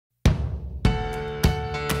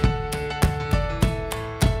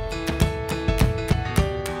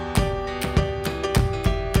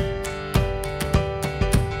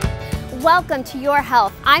welcome to Your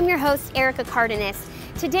Health. I'm your host, Erica Cardenas.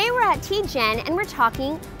 Today we're at TGen and we're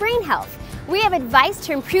talking brain health. We have advice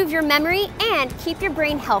to improve your memory and keep your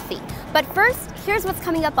brain healthy. But first, here's what's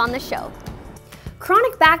coming up on the show.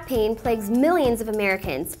 Chronic back pain plagues millions of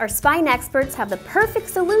Americans. Our spine experts have the perfect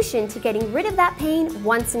solution to getting rid of that pain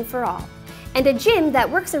once and for all. And a gym that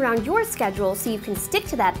works around your schedule so you can stick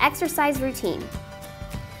to that exercise routine.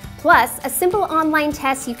 Plus, a simple online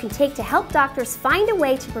test you can take to help doctors find a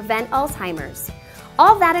way to prevent Alzheimer's.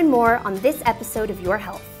 All that and more on this episode of Your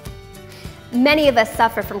Health. Many of us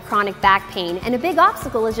suffer from chronic back pain, and a big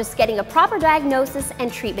obstacle is just getting a proper diagnosis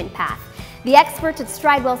and treatment path. The experts at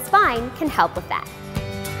Stridewell Spine can help with that.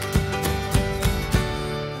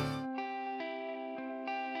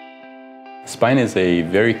 Spine is a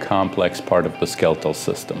very complex part of the skeletal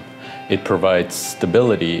system. It provides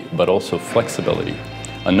stability, but also flexibility.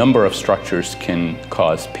 A number of structures can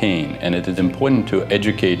cause pain, and it is important to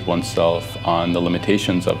educate oneself on the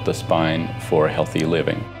limitations of the spine for healthy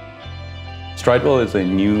living. Stridewell is a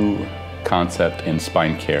new concept in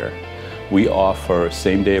spine care. We offer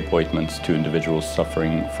same-day appointments to individuals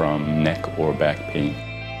suffering from neck or back pain.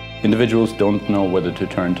 Individuals don't know whether to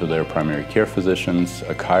turn to their primary care physicians,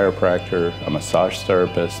 a chiropractor, a massage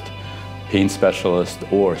therapist, pain specialist,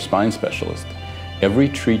 or spine specialist. Every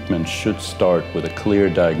treatment should start with a clear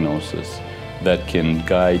diagnosis that can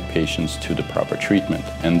guide patients to the proper treatment,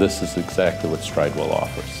 and this is exactly what Stridewell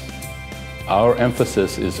offers. Our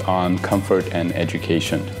emphasis is on comfort and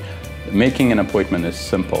education. Making an appointment is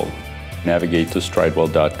simple. Navigate to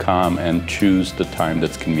stridewell.com and choose the time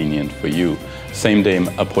that's convenient for you. Same-day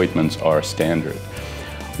appointments are standard.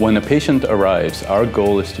 When a patient arrives, our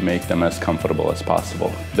goal is to make them as comfortable as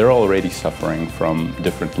possible. They're already suffering from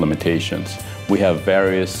different limitations. We have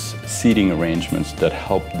various seating arrangements that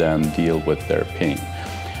help them deal with their pain.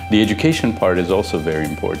 The education part is also very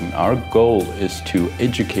important. Our goal is to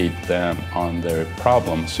educate them on their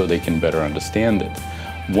problem so they can better understand it.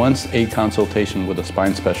 Once a consultation with a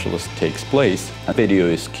spine specialist takes place, a video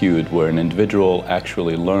is cued where an individual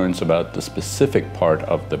actually learns about the specific part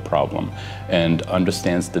of the problem and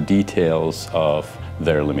understands the details of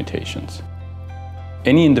their limitations.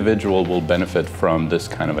 Any individual will benefit from this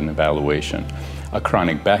kind of an evaluation. A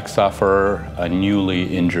chronic back sufferer, a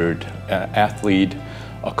newly injured athlete,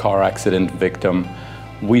 a car accident victim.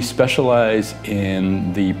 We specialize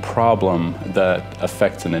in the problem that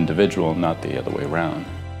affects an individual, not the other way around.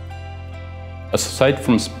 Aside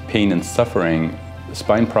from pain and suffering,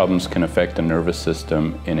 spine problems can affect the nervous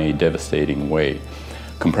system in a devastating way.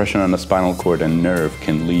 Compression on the spinal cord and nerve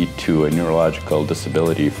can lead to a neurological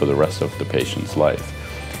disability for the rest of the patient's life.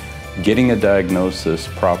 Getting a diagnosis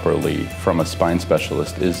properly from a spine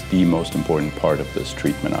specialist is the most important part of this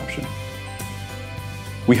treatment option.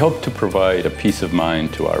 We hope to provide a peace of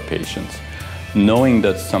mind to our patients. Knowing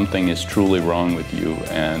that something is truly wrong with you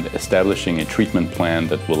and establishing a treatment plan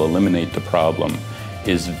that will eliminate the problem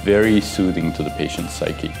is very soothing to the patient's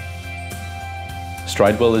psyche.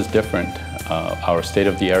 Stridewell is different. Our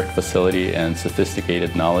state-of-the-art facility and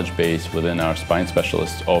sophisticated knowledge base within our spine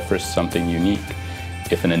specialists offers something unique.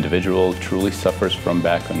 If an individual truly suffers from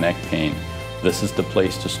back or neck pain, this is the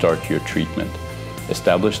place to start your treatment.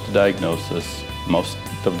 Establish the diagnosis, most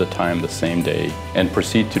of the time the same day, and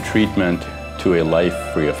proceed to treatment to a life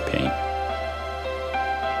free of pain.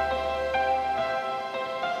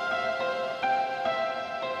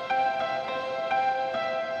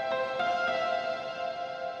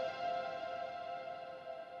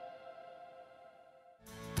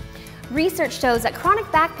 Research shows that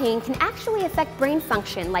chronic back pain can actually affect brain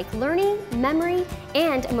function like learning, memory,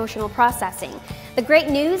 and emotional processing. The great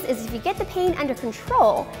news is if you get the pain under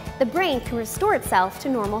control, the brain can restore itself to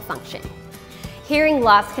normal function. Hearing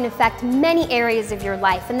loss can affect many areas of your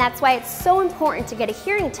life, and that's why it's so important to get a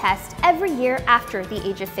hearing test every year after the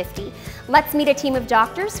age of 50. Let's meet a team of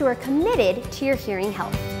doctors who are committed to your hearing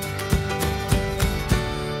health.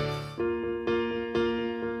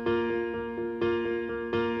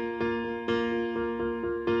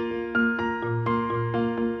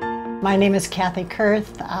 My name is Kathy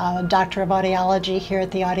Kurth, Doctor of Audiology here at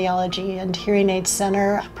the Audiology and Hearing Aid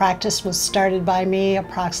Center. Practice was started by me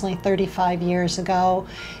approximately 35 years ago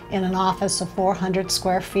in an office of 400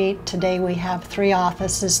 square feet. Today we have 3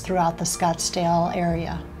 offices throughout the Scottsdale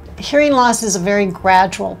area. Hearing loss is a very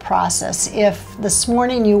gradual process. If this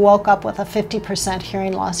morning you woke up with a 50%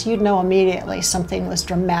 hearing loss, you'd know immediately something was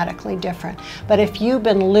dramatically different. But if you've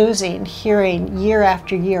been losing hearing year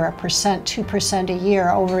after year, 1%, 2% a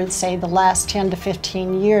year over, say, the last 10 to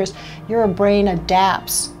 15 years, your brain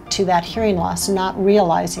adapts to that hearing loss, not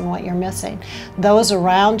realizing what you're missing. Those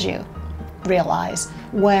around you realize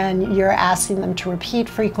when you're asking them to repeat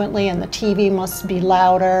frequently and the TV must be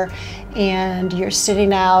louder, and you're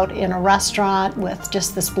sitting out in a restaurant with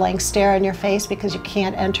just this blank stare on your face because you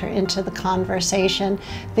can't enter into the conversation.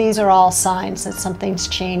 These are all signs that something's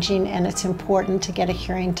changing, and it's important to get a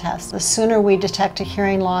hearing test. The sooner we detect a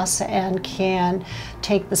hearing loss and can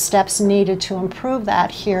take the steps needed to improve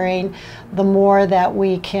that hearing, the more that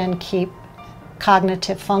we can keep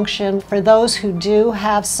cognitive function. For those who do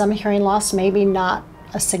have some hearing loss, maybe not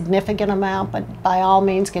a significant amount, but by all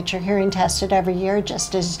means get your hearing tested every year,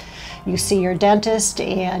 just as you see your dentist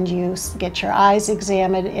and you get your eyes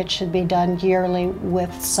examined. It should be done yearly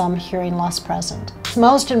with some hearing loss present.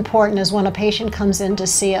 Most important is when a patient comes in to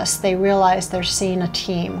see us, they realize they're seeing a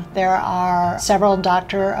team. There are several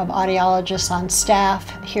doctor of audiologists on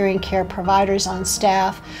staff, hearing care providers on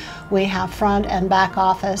staff. We have front and back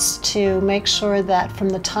office to make sure that from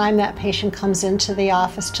the time that patient comes into the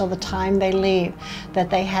office till the time they leave, that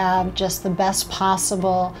they have just the best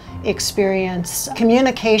possible experience.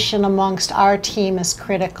 Communication amongst our team is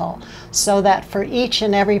critical, so that for each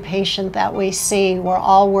and every patient that we see, we're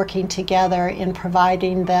all working together in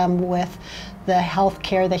providing them with the health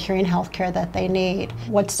care, the hearing health care that they need.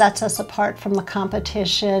 What sets us apart from the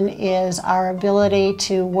competition is our ability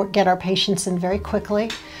to get our patients in very quickly,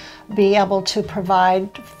 be able to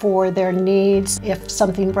provide for their needs. If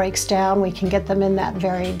something breaks down, we can get them in that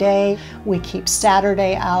very day. We keep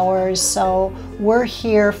Saturday hours, so we're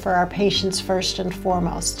here for our patients first and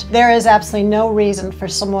foremost. There is absolutely no reason for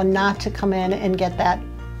someone not to come in and get that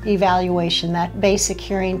evaluation, that basic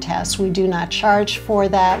hearing test. We do not charge for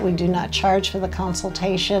that. We do not charge for the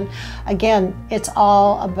consultation. Again, it's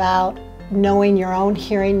all about knowing your own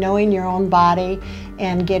hearing, knowing your own body,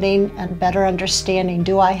 and getting a better understanding.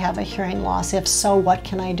 Do I have a hearing loss? If so, what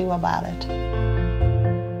can I do about it?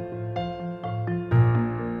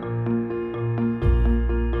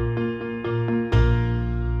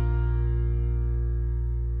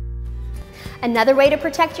 Another way to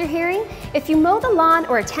protect your hearing: if you mow the lawn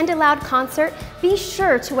or attend a loud concert, be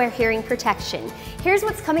sure to wear hearing protection. Here's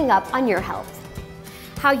what's coming up on Your Health.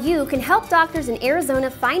 How you can help doctors in Arizona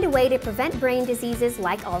find a way to prevent brain diseases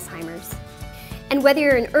like Alzheimer's. And whether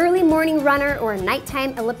you're an early morning runner or a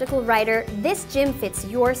nighttime elliptical rider, this gym fits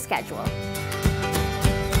your schedule.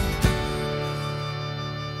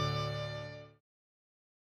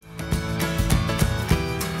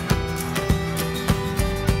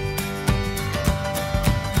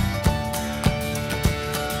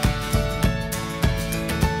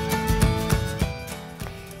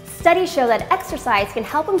 Studies show that exercise can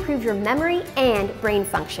help improve your memory and brain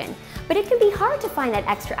function, but it can be hard to find that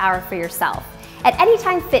extra hour for yourself. At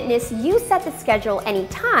Anytime Fitness, you set the schedule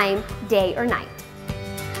anytime, day or night.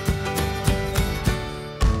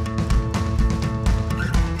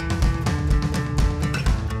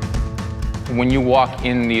 When you walk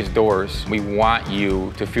in these doors, we want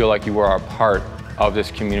you to feel like you are a part of this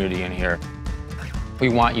community in here. We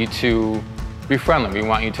want you to be friendly. We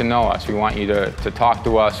want you to know us. We want you to talk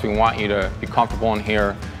to us. We want you to be comfortable in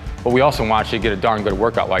here. But we also want you to get a darn good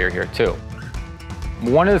workout while you're here too.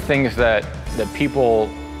 One of the things that people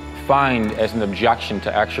find as an objection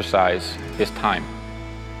to exercise is time.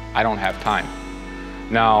 I don't have time.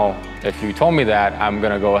 Now, if you told me that, I'm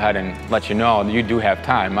gonna go ahead and let you know that you do have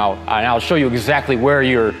time. I'll show you exactly where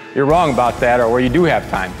you're wrong about that or where you do have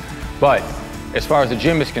time. But as far as the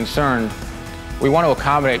gym is concerned, we want to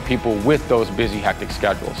accommodate people with those busy, hectic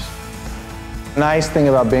schedules. The nice thing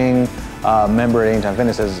about being a member at Anytime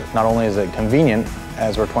Fitness is not only is it convenient,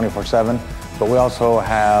 as we're 24/7, but we also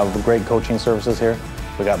have great coaching services here.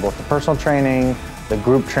 We got both the personal training, the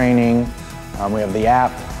group training, we have the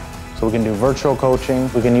app, so we can do virtual coaching.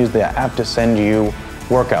 We can use the app to send you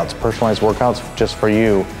workouts, personalized workouts just for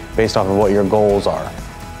you, based off of what your goals are.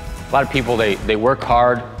 A lot of people, they work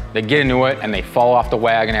hard, they get into it, and they fall off the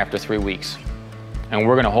wagon after 3 weeks. And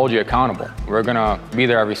we're gonna hold you accountable. We're gonna be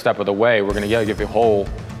there every step of the way. We're gonna give you a whole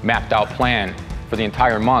mapped out plan for the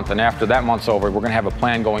entire month. And after that month's over, we're gonna have a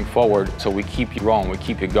plan going forward so we keep you rolling, we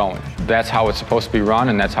keep you going. That's how it's supposed to be run,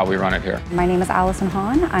 and that's how we run it here. My name is Allison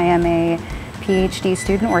Hahn. I am a PhD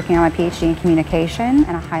student working on my PhD in communication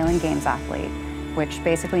and a Highland Games athlete, which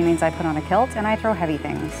basically means I put on a kilt and I throw heavy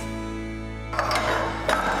things.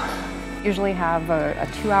 Usually have a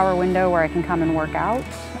 2-hour window where I can come and work out,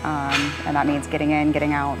 and that means getting in,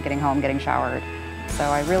 getting out, getting home, getting showered. So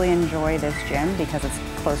I really enjoy this gym because it's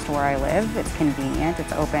close to where I live, it's convenient,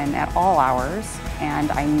 it's open at all hours,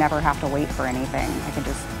 and I never have to wait for anything. I can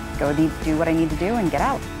just go do what I need to do and get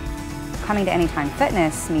out. Coming to Anytime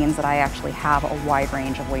Fitness means that I actually have a wide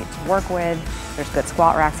range of weights to work with. There's good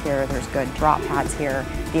squat racks here, there's good drop pads here.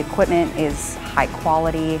 The equipment is high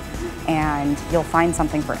quality, and you'll find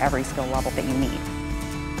something for every skill level that you need.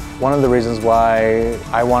 One of the reasons why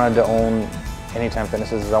I wanted to own Anytime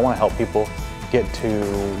Fitness is I want to help people get to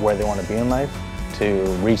where they want to be in life, to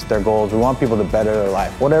reach their goals. We want people to better their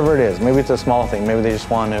life, whatever it is. Maybe it's a small thing. Maybe they just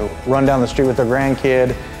want to run down the street with their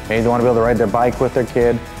grandkid. Maybe they want to be able to ride their bike with their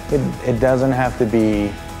kid. It doesn't have to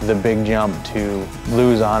be the big jump to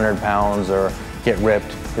lose 100 pounds or get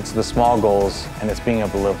ripped. It's the small goals, and it's being able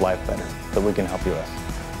to live life better that we can help you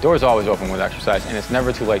with. Door's always open with exercise, and it's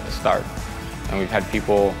never too late to start. And we've had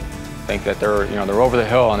people think that they're over the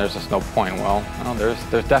hill and there's just no point. Well,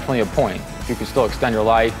 there's definitely a point. If you can still extend your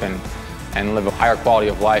life and live a higher quality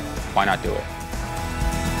of life, why not do it?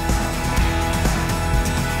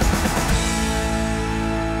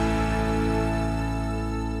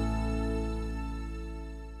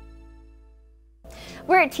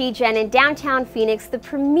 We're at TGen in downtown Phoenix, the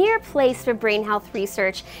premier place for brain health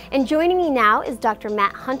research. And joining me now is Dr.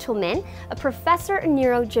 Matt Huntelman, a professor in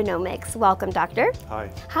neurogenomics. Welcome, doctor.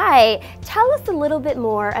 Hi. Hi. Tell us a little bit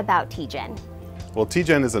more about TGen. Well,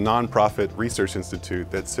 TGen is a nonprofit research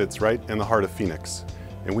institute that sits right in the heart of Phoenix.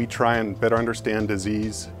 And we try and better understand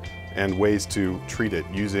disease and ways to treat it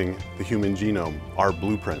using the human genome, our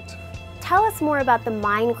blueprint. Tell us more about the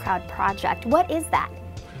MindCrowd project. What is that?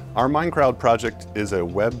 Our MindCrowd project is a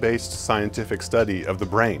web-based scientific study of the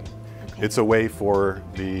brain. Okay. It's a way for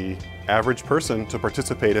the average person to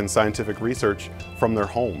participate in scientific research from their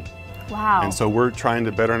home. Wow. And so we're trying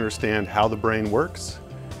to better understand how the brain works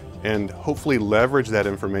and hopefully leverage that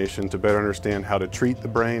information to better understand how to treat the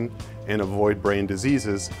brain and avoid brain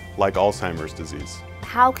diseases like Alzheimer's disease.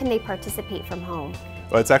 How can they participate from home?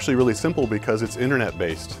 Well, it's actually really simple because it's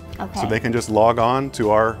internet-based. Okay. So they can just log on to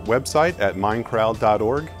our website at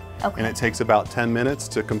mindcrowd.org. Okay. And it takes about 10 minutes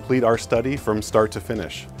to complete our study from start to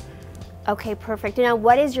finish. Okay, perfect. Now,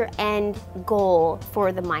 what is your end goal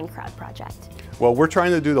for the MindCrowd project? Well, we're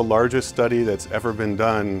trying to do the largest study that's ever been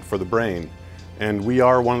done for the brain. And we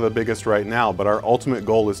are one of the biggest right now, but our ultimate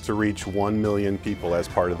goal is to reach 1 million people as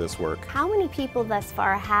part of this work. How many people thus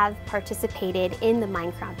far have participated in the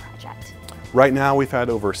MindCrowd project? Right now, we've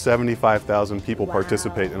had over 75,000 people Wow.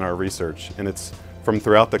 participate in our research, and it's from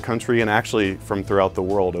throughout the country and actually from throughout the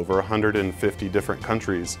world. Over 150 different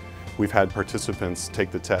countries we've had participants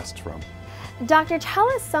take the test from. Doctor, tell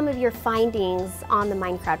us some of your findings on the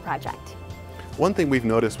MindCrowd project. One thing we've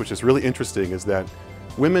noticed, which is really interesting, is that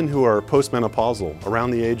women who are postmenopausal,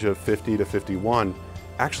 around the age of 50 to 51,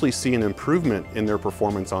 actually see an improvement in their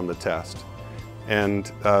performance on the test.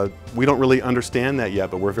 And we don't really understand that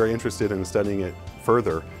yet, but we're very interested in studying it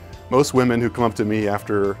further. Most women who come up to me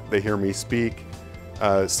after they hear me speak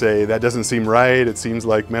say, that doesn't seem right, it seems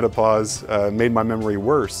like menopause made my memory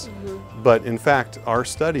worse. Mm-hmm. But in fact, our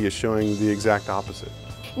study is showing the exact opposite.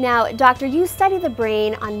 Now, doctor, you study the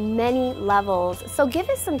brain on many levels, so give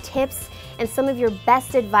us some tips and some of your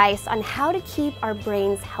best advice on how to keep our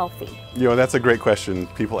brains healthy. You know, that's a great question.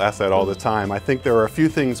 People ask that all the time. I think there are a few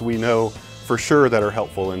things we know for sure that are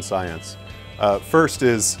helpful in science. First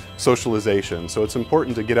is socialization. So it's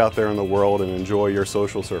important to get out there in the world and enjoy your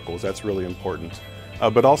social circles. That's really important.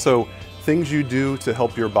 But also, things you do to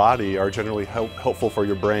help your body are generally helpful for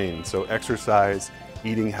your brain. So exercise,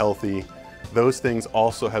 eating healthy, those things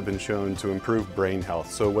also have been shown to improve brain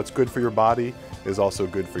health. So what's good for your body is also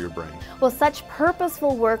good for your brain. Well, such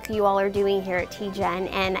purposeful work you all are doing here at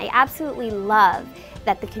TGen, and I absolutely love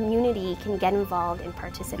that the community can get involved and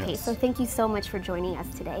participate. Yes. So thank you so much for joining us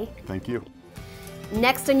today. Thank you.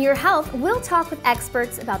 Next on Your Health, we'll talk with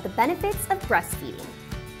experts about the benefits of breastfeeding.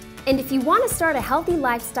 And if you want to start a healthy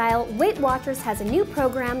lifestyle, Weight Watchers has a new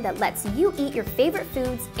program that lets you eat your favorite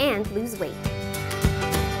foods and lose weight.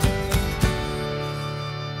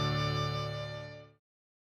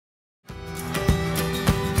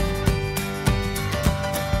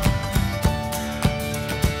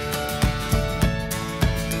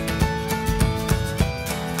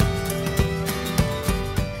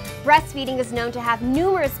 Breastfeeding is known to have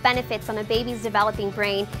numerous benefits on a baby's developing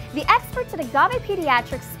brain. The experts at Agave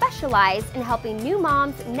Pediatrics specialize in helping new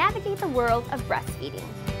moms navigate the world of breastfeeding.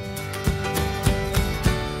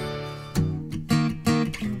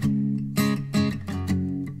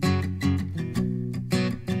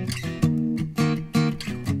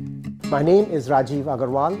 My name is Rajiv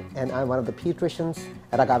Agarwal, and I'm one of the pediatricians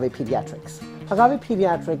at Agave Pediatrics. Agave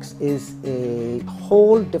Pediatrics is a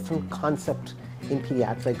whole different concept in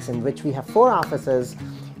pediatrics, in which we have 4 offices,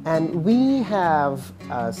 and we have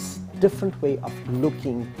a different way of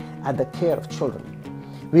looking at the care of children.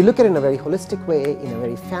 We look at it in a very holistic way, in a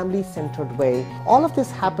very family-centered way. All of this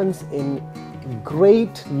happens in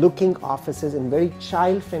great-looking offices, in very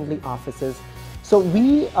child-friendly offices. So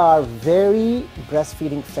we are very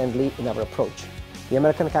breastfeeding-friendly in our approach. The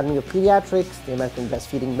American Academy of Pediatrics, the American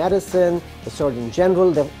Breastfeeding Medicine, the Surgeon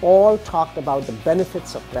General, they've all talked about the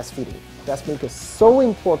benefits of breastfeeding. Breast milk is so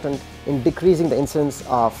important in decreasing the incidence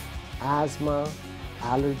of asthma,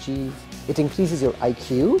 allergies. It increases your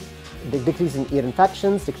IQ, it decreases in ear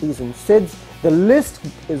infections, decrease in SIDS. The list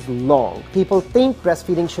is long. People think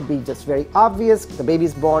breastfeeding should be just very obvious. The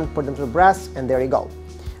baby's born, put them to the breast, and there you go.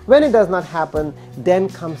 When it does not happen, then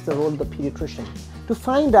comes the role of the pediatrician to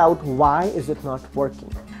find out why is it not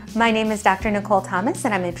working. My name is Dr. Nicole Thomas,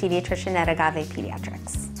 and I'm a pediatrician at Agave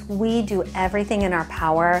Pediatrics. We do everything in our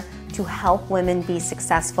power to help women be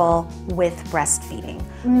successful with breastfeeding.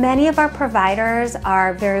 Many of our providers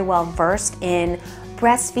are very well versed in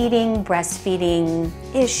breastfeeding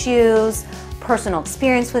issues, personal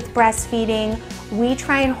experience with breastfeeding. We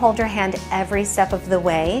try and hold your hand every step of the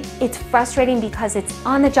way. It's frustrating because it's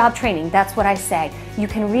on-the-job training, that's what I say. You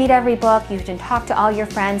can read every book, you can talk to all your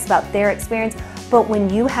friends about their experience, but when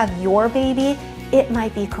you have your baby, it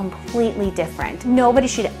might be completely different. Nobody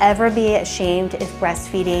should ever be ashamed if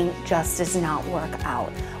breastfeeding just does not work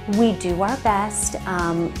out. We do our best.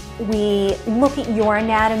 We look at your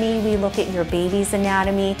anatomy, we look at your baby's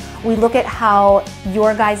anatomy, we look at how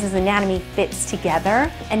your guys' anatomy fits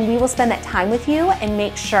together, and we will spend that time with you and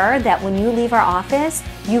make sure that when you leave our office,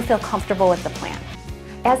 you feel comfortable with the plan.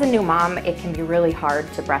 As a new mom, it can be really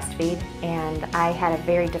hard to breastfeed, and I had a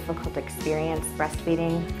very difficult experience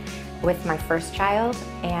breastfeeding with my first child,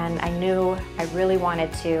 and I knew I really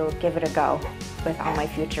wanted to give it a go with all my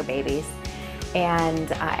future babies. And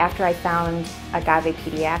after I found Agave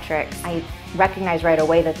Pediatrics, I recognized right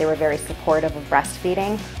away that they were very supportive of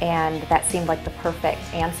breastfeeding, and that seemed like the perfect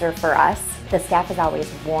answer for us. The staff is always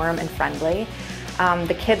warm and friendly.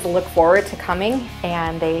 The kids look forward to coming,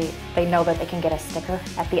 and they know that they can get a sticker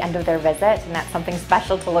at the end of their visit, and that's something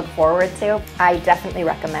special to look forward to. I definitely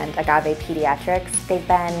recommend Agave Pediatrics. They've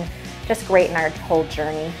been just great in our whole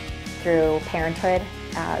journey through parenthood.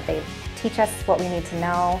 They teach us what we need to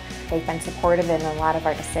know. They've been supportive in a lot of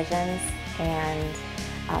our decisions, and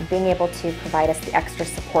being able to provide us the extra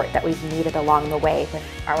support that we've needed along the way with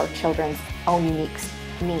our children's own unique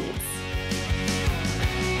needs.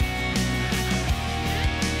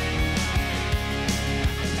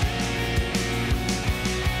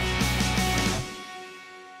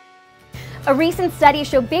 A recent study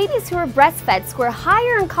showed babies who are breastfed score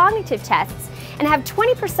higher in cognitive tests and have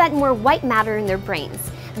 20% more white matter in their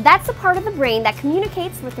brains. That's the part of the brain that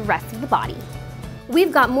communicates with the rest of the body.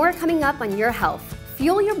 We've got more coming up on your health.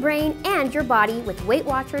 Fuel your brain and your body with Weight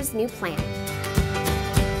Watchers' new plan.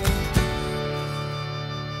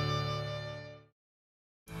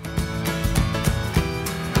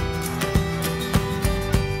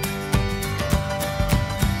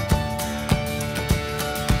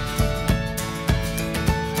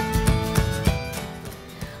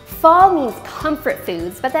 Fall means comfort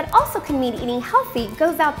foods, but that also can mean eating healthy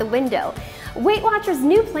goes out the window. Weight Watchers'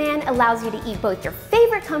 new plan allows you to eat both your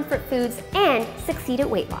favorite comfort foods and succeed at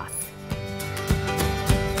weight loss.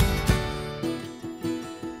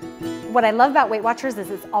 What I love about Weight Watchers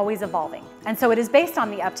is it's always evolving. And so it is based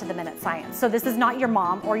on the up-to-the-minute science. So this is not your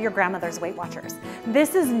mom or your grandmother's Weight Watchers.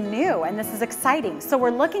 This is new and this is exciting. So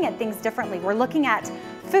we're looking at things differently. We're looking at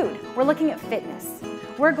food. We're looking at fitness.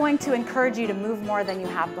 We're going to encourage you to move more than you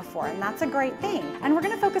have before, and that's a great thing. And we're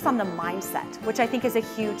going to focus on the mindset, which I think is a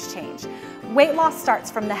huge change. Weight loss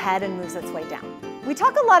starts from the head and moves its way down. We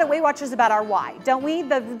talk a lot at Weight Watchers about our why, don't we?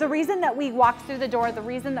 The reason that we walk through the door, the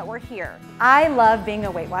reason that we're here. I love being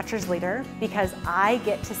a Weight Watchers leader because I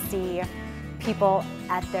get to see people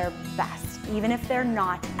at their best, even if they're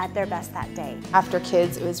not at their best that day. After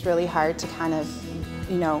kids, it was really hard to kind of,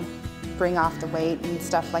 bring off the weight and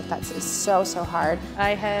stuff like that. It's so hard. I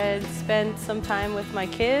had spent some time with my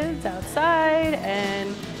kids outside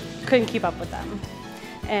and couldn't keep up with them.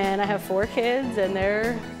 And I have 4 kids and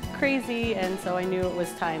they're crazy, and so I knew it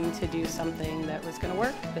was time to do something that was going to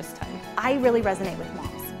work this time. I really resonate with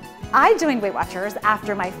moms. I joined Weight Watchers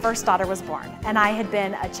after my first daughter was born, and I had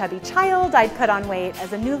been a chubby child. I'd put on weight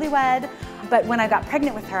as a newlywed, but when I got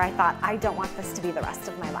pregnant with her, I thought, I don't want this to be the rest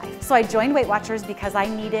of my life. So I joined Weight Watchers because I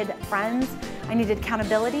needed friends, I needed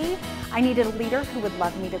accountability, I needed a leader who would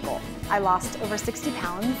love me to goal. I lost over 60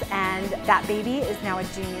 pounds, and that baby is now a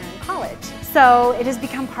junior in college. So it has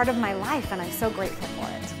become part of my life, and I'm so grateful for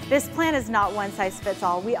it. This plan is not one size fits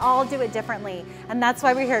all. We all do it differently, and that's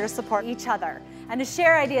why we're here to support each other and to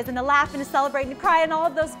share ideas and to laugh and to celebrate and to cry and all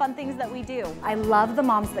of those fun things that we do. I love the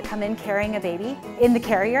moms that come in carrying a baby in the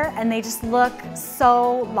carrier and they just look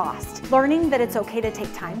so lost. Learning that it's okay to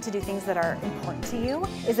take time to do things that are important to you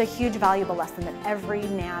is a huge valuable lesson that every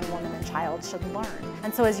man, woman, and child should learn.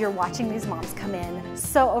 And so as you're watching these moms come in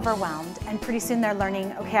so overwhelmed, and pretty soon they're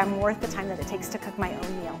learning, okay, I'm worth the time that it takes to cook my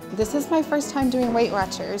own meal. This is my first time doing Weight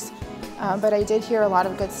Watchers. But I did hear a lot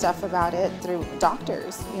of good stuff about it through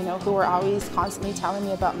doctors, who were always constantly telling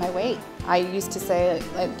me about my weight. I used to say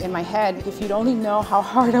in my head, if you'd only know how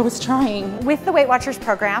hard I was trying. With the Weight Watchers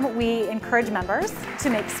program, we encourage members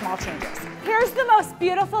to make small changes. Here's the most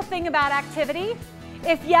beautiful thing about activity.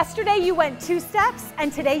 If yesterday you went 2 steps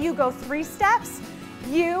and today you go 3 steps,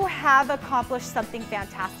 you have accomplished something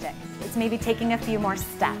fantastic. It's maybe taking a few more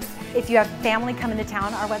steps. If you have family come into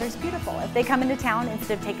town, our weather's beautiful. If they come into town,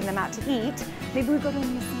 instead of taking them out to eat, maybe we go to a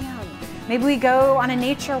museum. Maybe we go on a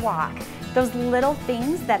nature walk. Those little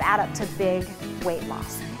things that add up to big weight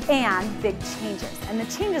loss and big changes. And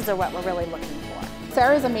the changes are what we're really looking for.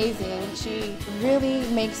 Sarah's amazing. She really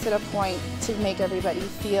makes it a point to make everybody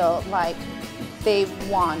feel like they've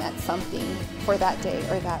won at something for that day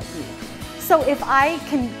or that week. So if I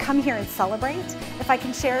can come here and celebrate, if I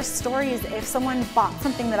can share stories, if someone bought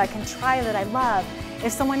something that I can try that I love,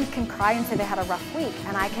 if someone can cry and say they had a rough week,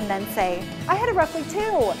 and I can then say, I had a rough week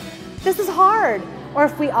too, this is hard. Or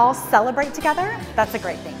if we all celebrate together, that's a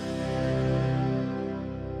great thing.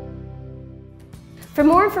 For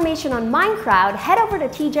more information on MindCrowd, head over to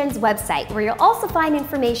TGen's website, where you'll also find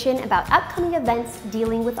information about upcoming events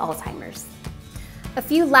dealing with Alzheimer's. A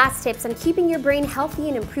few last tips on keeping your brain healthy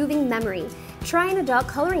and improving memory. Try an adult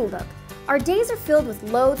coloring book. Our days are filled with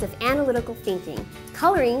loads of analytical thinking.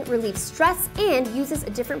 Coloring relieves stress and uses a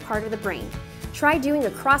different part of the brain. Try doing a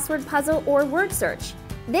crossword puzzle or word search.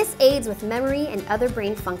 This aids with memory and other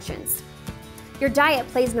brain functions. Your diet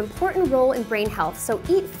plays an important role in brain health, so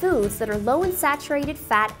eat foods that are low in saturated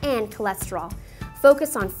fat and cholesterol.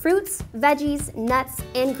 Focus on fruits, veggies, nuts,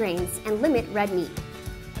 and grains, and limit red meat.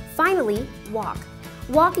 Finally, walk.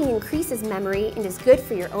 Walking increases memory and is good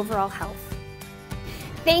for your overall health.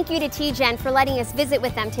 Thank you to TGen for letting us visit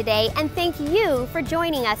with them today, and thank you for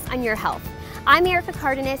joining us on Your Health. I'm Erica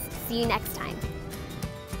Cardenas. See you next time.